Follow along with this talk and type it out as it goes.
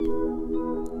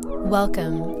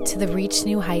Welcome to the Reach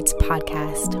New Heights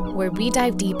podcast, where we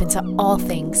dive deep into all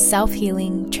things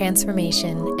self-healing,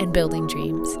 transformation, and building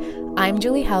dreams. I'm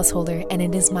Julie Householder, and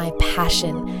it is my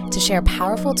passion to share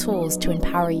powerful tools to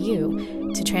empower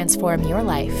you to transform your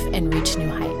life and reach new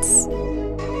heights.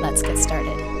 Let's get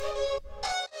started.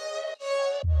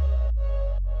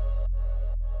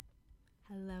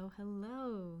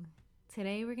 Hello.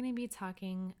 Today we're going to be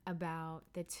talking about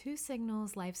the two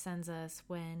signals life sends us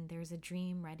when there's a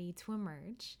dream ready to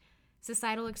emerge,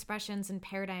 societal expressions and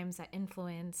paradigms that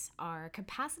influence our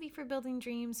capacity for building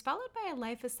dreams, followed by a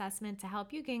life assessment to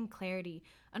help you gain clarity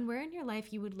on where in your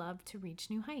life you would love to reach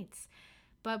new heights.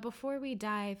 But before we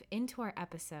dive into our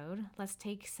episode, let's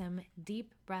take some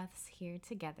deep breaths here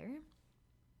together.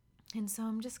 And so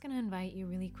I'm just going to invite you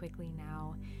really quickly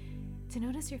now to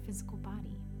notice your physical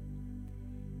body.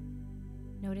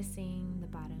 Noticing the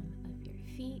bottom of your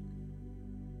feet,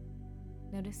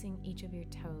 noticing each of your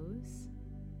toes,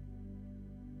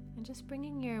 and just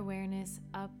bringing your awareness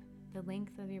up the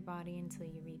length of your body until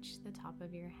you reach the top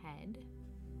of your head.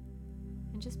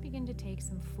 And just begin to take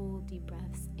some full deep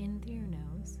breaths in through your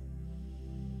nose,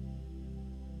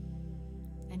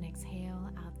 and exhale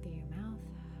out through your mouth,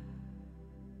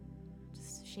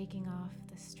 just shaking off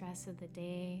the stress of the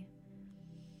day.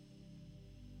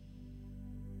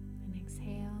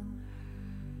 Exhale,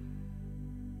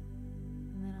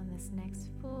 and then on this next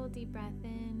full deep breath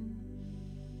in,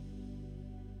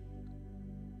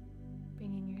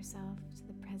 bringing yourself to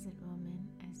the present moment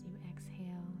as you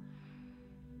exhale.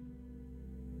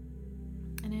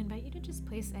 And I invite you to just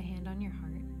place a hand on your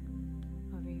heart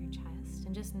over your chest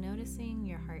and just noticing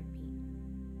your heartbeat.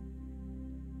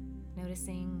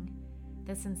 Noticing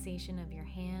the sensation of your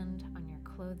hand on your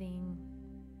clothing.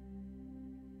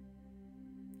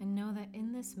 And know that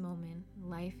in this moment,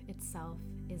 life itself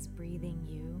is breathing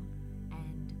you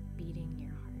and beating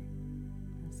your heart.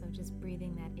 And so just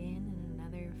breathing that in and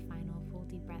another final full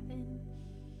deep breath in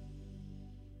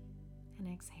and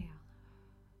exhale.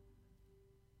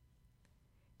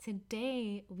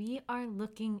 Today, we are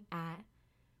looking at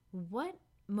what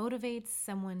motivates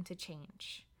someone to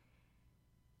change.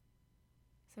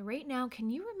 So right now,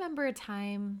 can you remember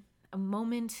a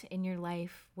moment in your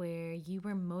life where you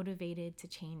were motivated to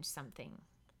change something?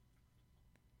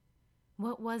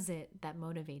 What was it that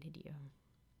motivated you?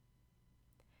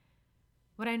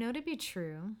 What I know to be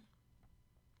true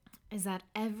is that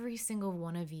every single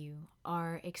one of you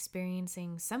are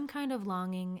experiencing some kind of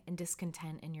longing and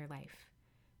discontent in your life.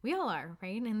 We all are,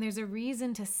 right? And there's a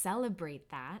reason to celebrate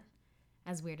that,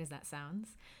 as weird as that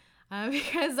sounds.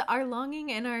 Because our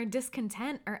longing and our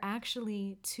discontent are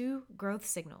actually two growth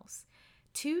signals,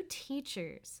 two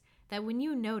teachers that when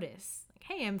you notice, like,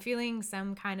 hey, I'm feeling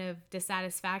some kind of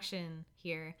dissatisfaction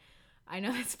here. I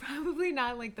know it's probably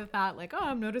not like the thought like, oh,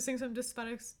 I'm noticing some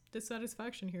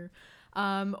dissatisfaction here,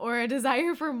 or a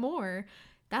desire for more.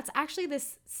 That's actually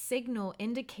this signal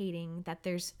indicating that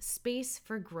there's space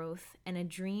for growth and a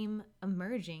dream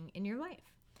emerging in your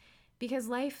life. Because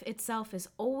life itself is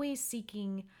always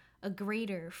seeking a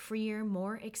greater, freer,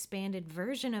 more expanded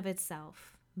version of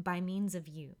itself by means of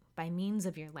you, by means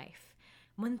of your life.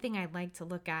 One thing I'd like to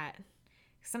look at,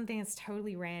 something that's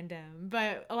totally random,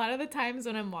 but a lot of the times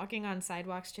when I'm walking on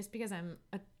sidewalks, just because I'm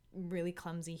a really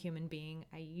clumsy human being,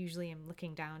 I usually am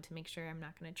looking down to make sure I'm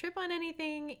not going to trip on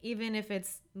anything, even if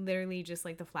it's literally just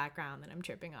like the flat ground that I'm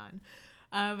tripping on.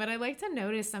 But I like to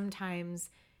notice sometimes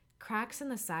cracks in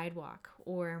the sidewalk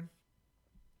or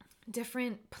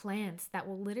different plants that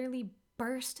will literally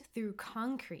burst through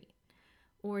concrete,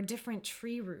 or different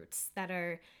tree roots that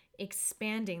are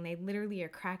expanding. They literally are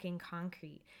cracking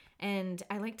concrete. And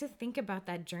I like to think about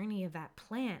that journey of that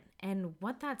plant and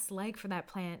what that's like for that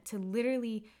plant to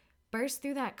literally burst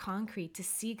through that concrete to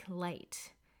seek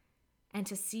light and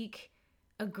to seek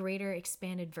a greater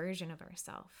expanded version of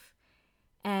ourselves.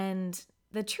 And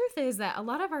the truth is that a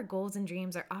lot of our goals and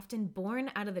dreams are often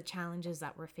born out of the challenges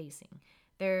that we're facing.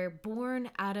 They're born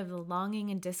out of the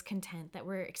longing and discontent that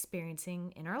we're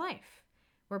experiencing in our life.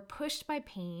 We're pushed by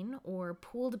pain or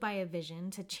pulled by a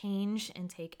vision to change and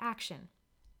take action.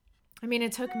 I mean,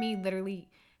 it took me literally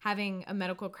having a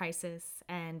medical crisis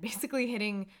and basically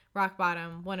hitting rock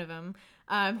bottom, one of them,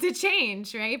 to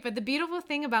change, right? But the beautiful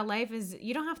thing about life is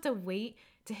you don't have to wait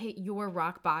to hit your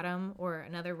rock bottom or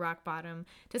another rock bottom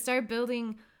to start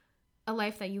building a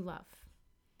life that you love.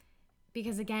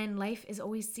 Because again, life is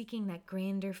always seeking that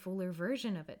grander, fuller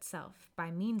version of itself by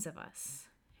means of us.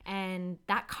 And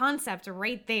that concept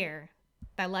right there,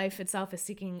 that life itself is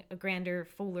seeking a grander,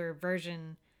 fuller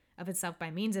version of itself by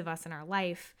means of us in our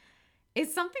life,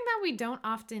 is something that we don't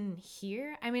often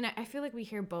hear. I mean, I feel like we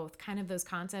hear both kind of those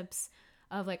concepts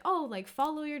of like, oh, like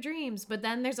follow your dreams. But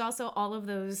then there's also all of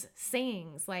those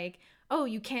sayings like, oh,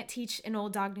 you can't teach an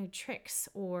old dog new tricks,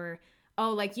 or,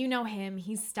 oh, like, you know him,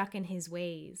 he's stuck in his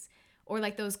ways. Or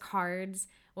like those cards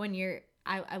when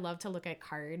I love to look at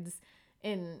cards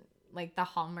in like the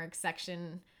Hallmark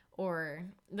section, or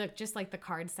just like the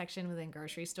card section within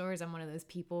grocery stores. I'm one of those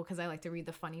people because I like to read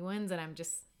the funny ones, and I'm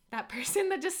just that person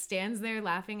that just stands there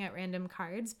laughing at random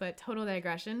cards, but total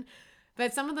digression.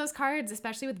 But some of those cards,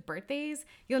 especially with birthdays,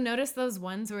 you'll notice those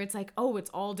ones where it's like, oh, it's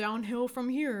all downhill from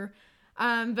here.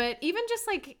 But even just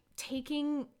like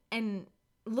taking and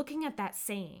looking at that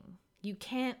saying, you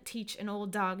can't teach an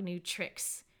old dog new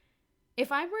tricks.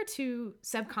 If I were to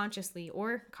subconsciously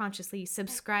or consciously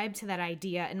subscribe to that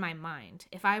idea in my mind,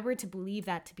 if I were to believe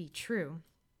that to be true,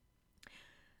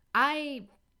 I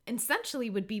essentially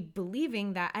would be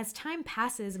believing that as time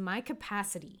passes, my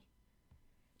capacity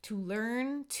to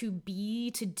learn, to be,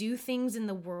 to do things in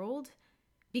the world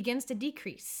begins to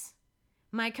decrease.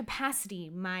 My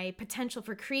capacity, my potential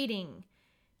for creating,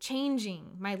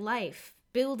 changing my life,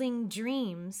 building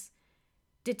dreams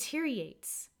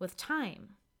deteriorates with time.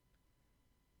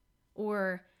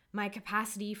 Or my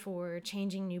capacity for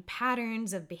changing new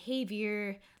patterns of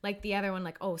behavior, like the other one,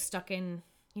 like, oh,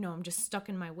 I'm just stuck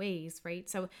in my ways, right?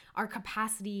 So our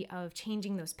capacity of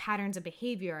changing those patterns of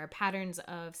behavior, our patterns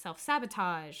of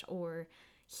self-sabotage or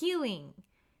healing,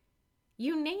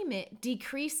 you name it,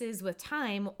 decreases with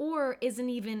time or isn't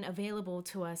even available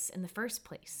to us in the first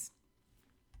place.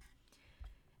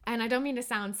 And I don't mean to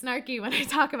sound snarky when I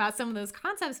talk about some of those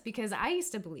concepts, because I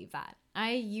used to believe that.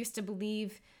 I used to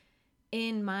believe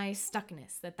in my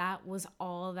stuckness, that was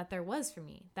all that there was for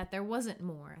me, that there wasn't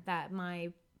more, that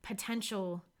my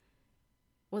potential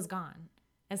was gone,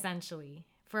 essentially,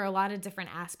 for a lot of different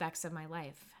aspects of my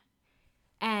life.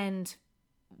 And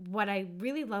what I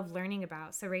really love learning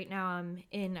about, so right now I'm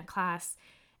in a class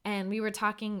and we were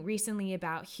talking recently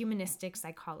about humanistic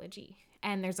psychology.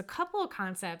 And there's a couple of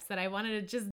concepts that I wanted to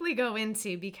just really go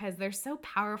into because they're so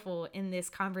powerful in this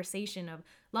conversation of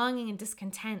longing and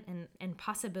discontent and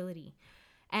possibility.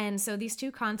 And so these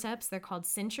two concepts, they're called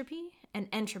syntropy and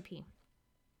entropy.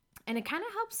 And it kind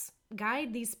of helps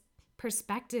guide these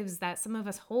perspectives that some of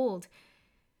us hold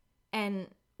and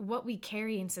what we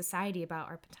carry in society about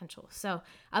our potential. So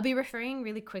I'll be referring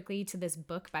really quickly to this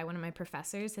book by one of my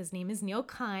professors. His name is Neil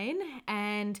Klein,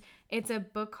 and it's a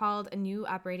book called A New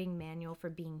Operating Manual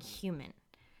for Being Human.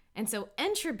 And so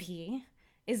entropy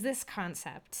is this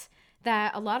concept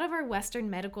that a lot of our Western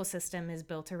medical system is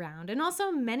built around, and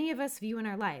also many of us view in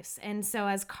our lives. And so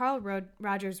as Carl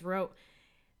Rogers wrote,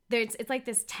 it's like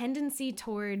this tendency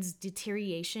towards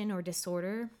deterioration or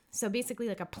disorder. So basically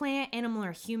like a plant, animal,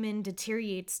 or human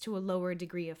deteriorates to a lower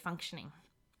degree of functioning.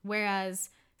 Whereas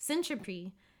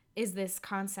syntropy is this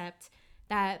concept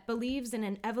that believes in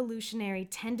an evolutionary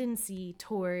tendency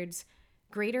towards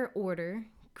greater order,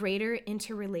 greater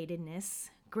interrelatedness,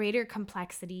 greater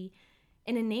complexity,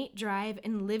 an innate drive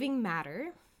in living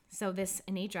matter. So this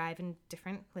innate drive in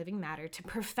different living matter to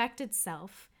perfect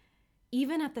itself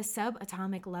even at the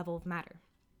subatomic level of matter.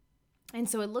 And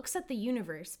so it looks at the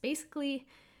universe basically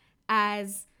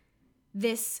as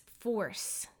this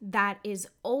force that is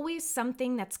always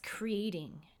something that's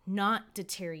creating, not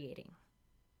deteriorating.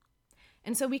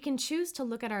 And so we can choose to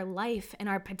look at our life and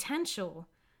our potential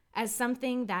as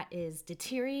something that is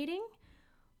deteriorating,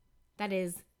 that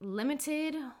is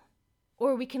limited,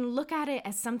 or we can look at it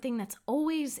as something that's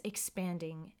always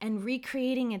expanding and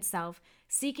recreating itself,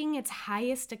 seeking its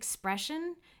highest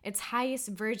expression, its highest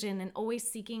version, and always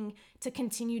seeking to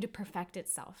continue to perfect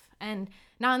itself. And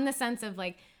not in the sense of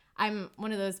like, I'm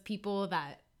one of those people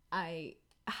that I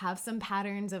have some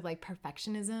patterns of like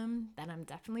perfectionism that I'm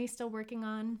definitely still working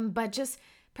on, but just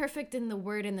perfect in the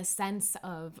word, in the sense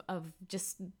of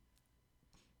just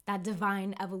that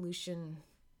divine evolution,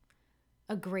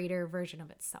 a greater version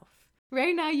of itself.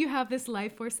 Right now, you have this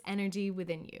life force energy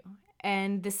within you,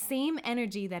 and the same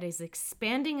energy that is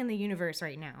expanding in the universe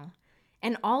right now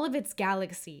and all of its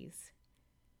galaxies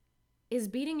is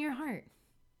beating your heart.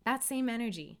 That same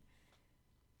energy.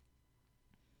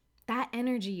 That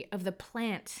energy of the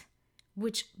plant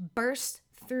which bursts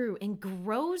through and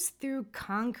grows through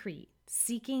concrete,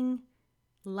 seeking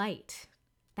light.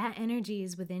 That energy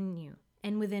is within you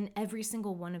and within every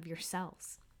single one of your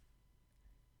cells.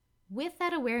 With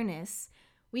that awareness,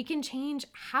 we can change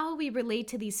how we relate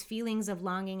to these feelings of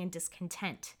longing and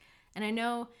discontent. And I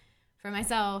know for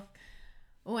myself,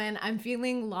 when I'm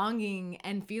feeling longing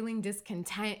and feeling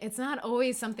discontent, it's not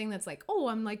always something that's like, oh,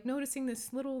 I'm like noticing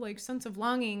this little like sense of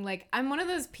longing. Like I'm one of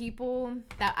those people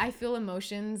that I feel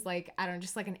emotions like, I don't know,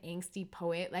 just like an angsty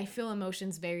poet. I feel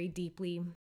emotions very deeply.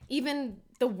 Even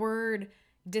the word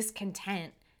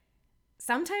discontent.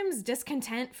 Sometimes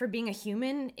discontent for being a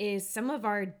human is some of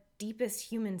our deepest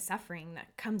human suffering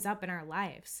that comes up in our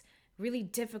lives. Really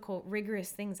difficult, rigorous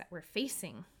things that we're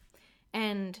facing.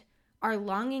 And our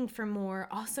longing for more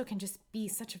also can just be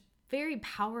such a very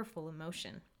powerful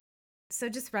emotion. So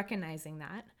just recognizing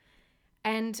that.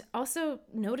 And also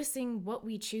noticing what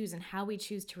we choose and how we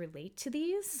choose to relate to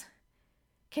these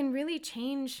can really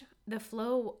change the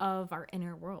flow of our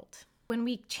inner world. When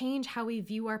we change how we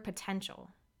view our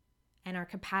potential and our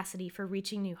capacity for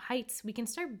reaching new heights, we can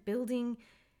start building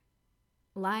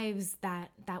lives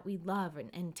that we love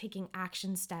and taking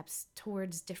action steps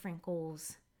towards different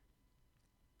goals.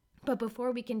 But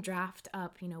before we can draft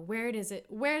up, where is it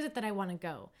that I want to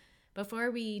go? Before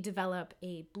we develop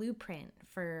a blueprint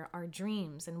for our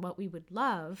dreams and what we would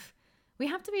love, we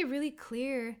have to be really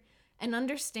clear and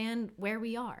understand where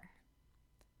we are,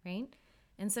 right?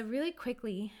 And so really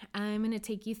quickly, I'm going to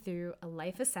take you through a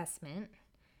life assessment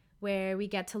where we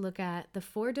get to look at the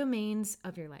 4 domains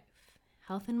of your life: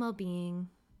 health and well-being,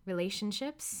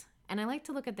 relationships. And I like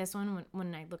to look at this one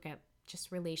when I look at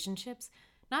just relationships,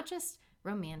 not just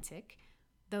romantic,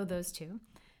 though those too,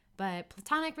 but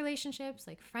platonic relationships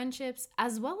like friendships,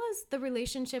 as well as the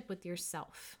relationship with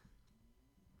yourself.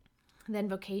 Then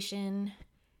vocation,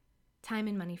 time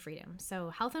and money freedom. So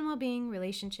health and well-being,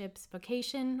 relationships,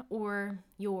 vocation, or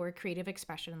your creative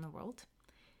expression in the world,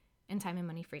 and time and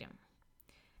money freedom.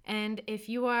 And if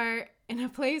you are in a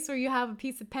place where you have a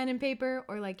piece of pen and paper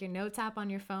or like your notes app on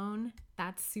your phone,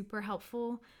 that's super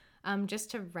helpful just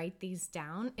to write these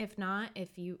down. If not,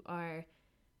 if you are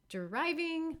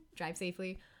driving, drive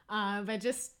safely, but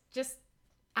just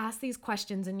ask these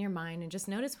questions in your mind and just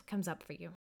notice what comes up for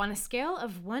you. On a scale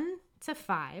of 1 to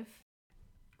 5,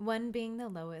 1 being the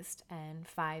lowest and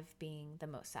 5 being the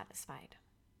most satisfied.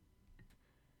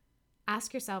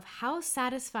 Ask yourself, how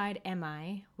satisfied am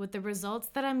I with the results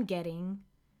that I'm getting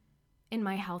in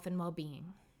my health and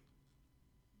well-being?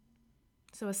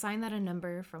 So assign that a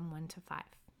number from 1 to 5.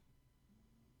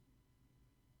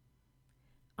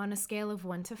 On a scale of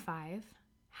 1 to 5,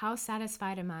 how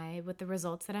satisfied am I with the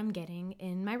results that I'm getting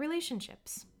in my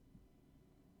relationships?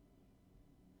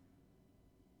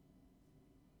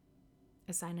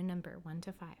 Assign a number, 1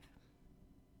 to 5.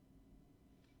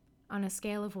 On a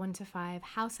scale of 1 to 5,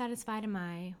 how satisfied am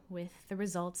I with the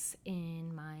results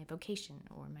in my vocation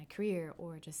or my career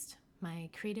or just my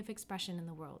creative expression in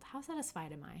the world? How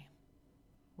satisfied am I?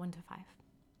 1 to 5.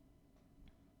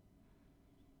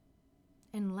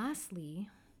 And lastly,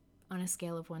 on a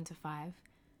scale of 1 to 5,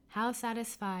 how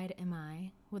satisfied am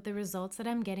I with the results that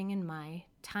I'm getting in my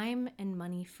time and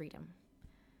money freedom?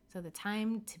 So the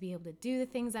time to be able to do the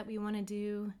things that we want to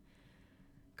do,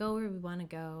 go where we want to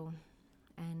go,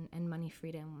 and money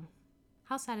freedom.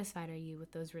 How satisfied are you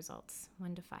with those results?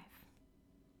 1 to 5.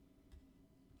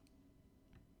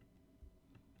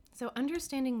 So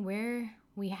understanding where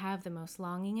we have the most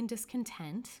longing and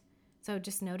discontent. So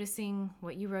just noticing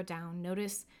what you wrote down.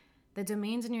 Notice the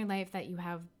domains in your life that you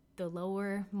have the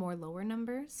more lower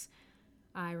numbers.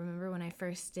 I remember when I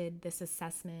first did this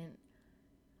assessment,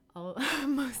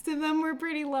 most of them were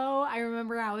pretty low. I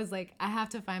remember I was like, I have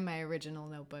to find my original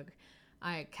notebook.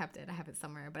 I kept it. I have it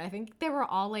somewhere. But I think they were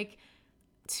all like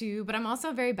 2. But I'm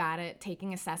also very bad at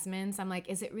taking assessments. I'm like,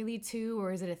 is it really 2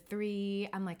 or is it a 3?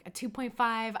 I'm like a 2.5.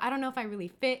 I don't know if I really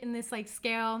fit in this like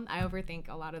scale. I overthink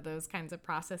a lot of those kinds of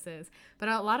processes. But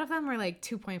a lot of them were like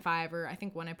 2.5, or I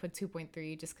think one I put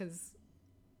 2.3 just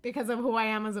because of who I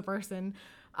am as a person.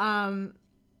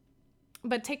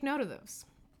 But take note of those.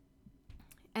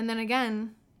 And then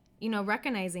again,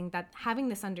 recognizing that having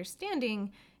this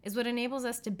understanding is what enables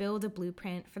us to build a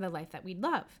blueprint for the life that we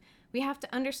love. We have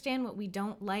to understand what we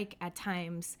don't like at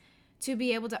times to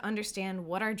be able to understand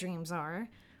what our dreams are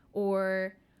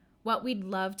or what we'd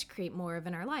love to create more of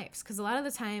in our lives. Because a lot of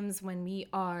the times when we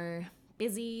are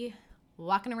busy,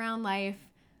 walking around life,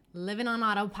 living on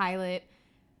autopilot,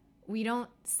 we don't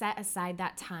set aside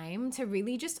that time to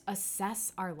really just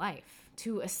assess our life,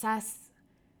 to assess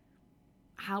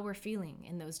how we're feeling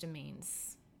in those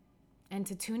domains, and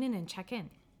to tune in and check in.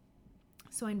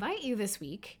 So I invite you this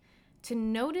week to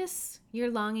notice your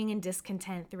longing and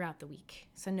discontent throughout the week.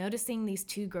 So noticing these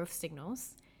 2 growth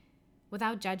signals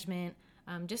without judgment,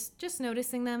 just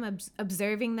noticing them,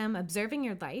 observing them, observing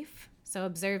your life. So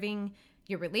observing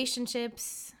your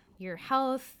relationships, your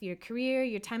health, your career,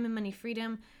 your time and money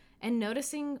freedom, and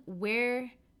noticing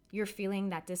where you're feeling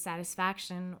that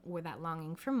dissatisfaction or that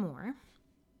longing for more.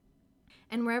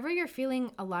 And wherever you're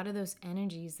feeling a lot of those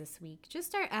energies this week, just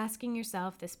start asking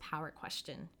yourself this power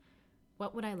question.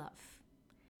 What would I love?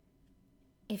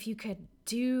 If you could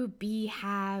do, be,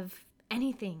 have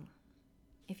anything,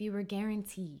 if you were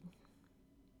guaranteed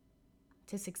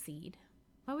to succeed,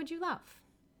 what would you love?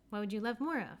 What would you love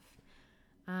more of?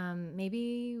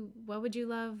 Maybe what would you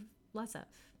love less of?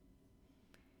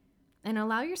 And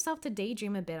allow yourself to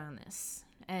daydream a bit on this.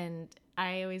 And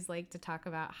I always like to talk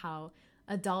about how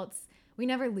adults, we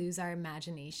never lose our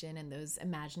imagination and those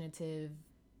imaginative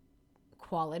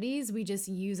qualities. We just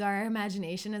use our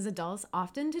imagination as adults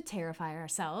often to terrify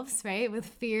ourselves, right? With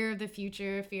fear of the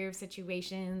future, fear of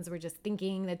situations. We're just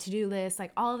thinking the to-do list,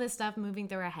 like all this stuff moving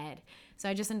through our head. So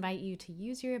I just invite you to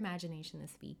use your imagination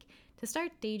this week to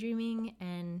start daydreaming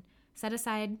and set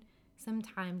aside some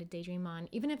time to daydream on,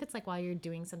 even if it's like while you're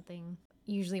doing something.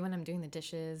 Usually when I'm doing the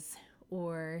dishes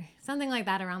or something like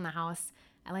that around the house,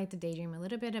 I like to daydream a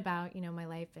little bit about, my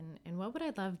life and what would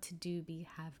I love to do, be,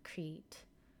 have, create.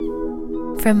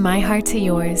 From my heart to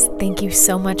yours, thank you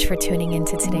so much for tuning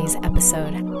into today's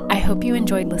episode. I hope you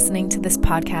enjoyed listening to this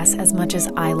podcast as much as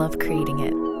I love creating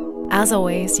it. As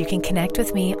always, you can connect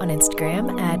with me on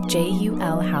Instagram at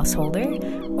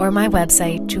JULHouseholder or my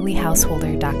website,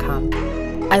 juliehouseholder.com.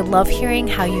 I love hearing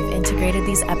how you've integrated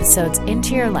these episodes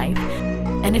into your life.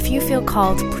 And if you feel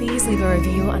called, please leave a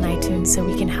review on iTunes so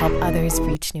we can help others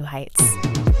reach new heights.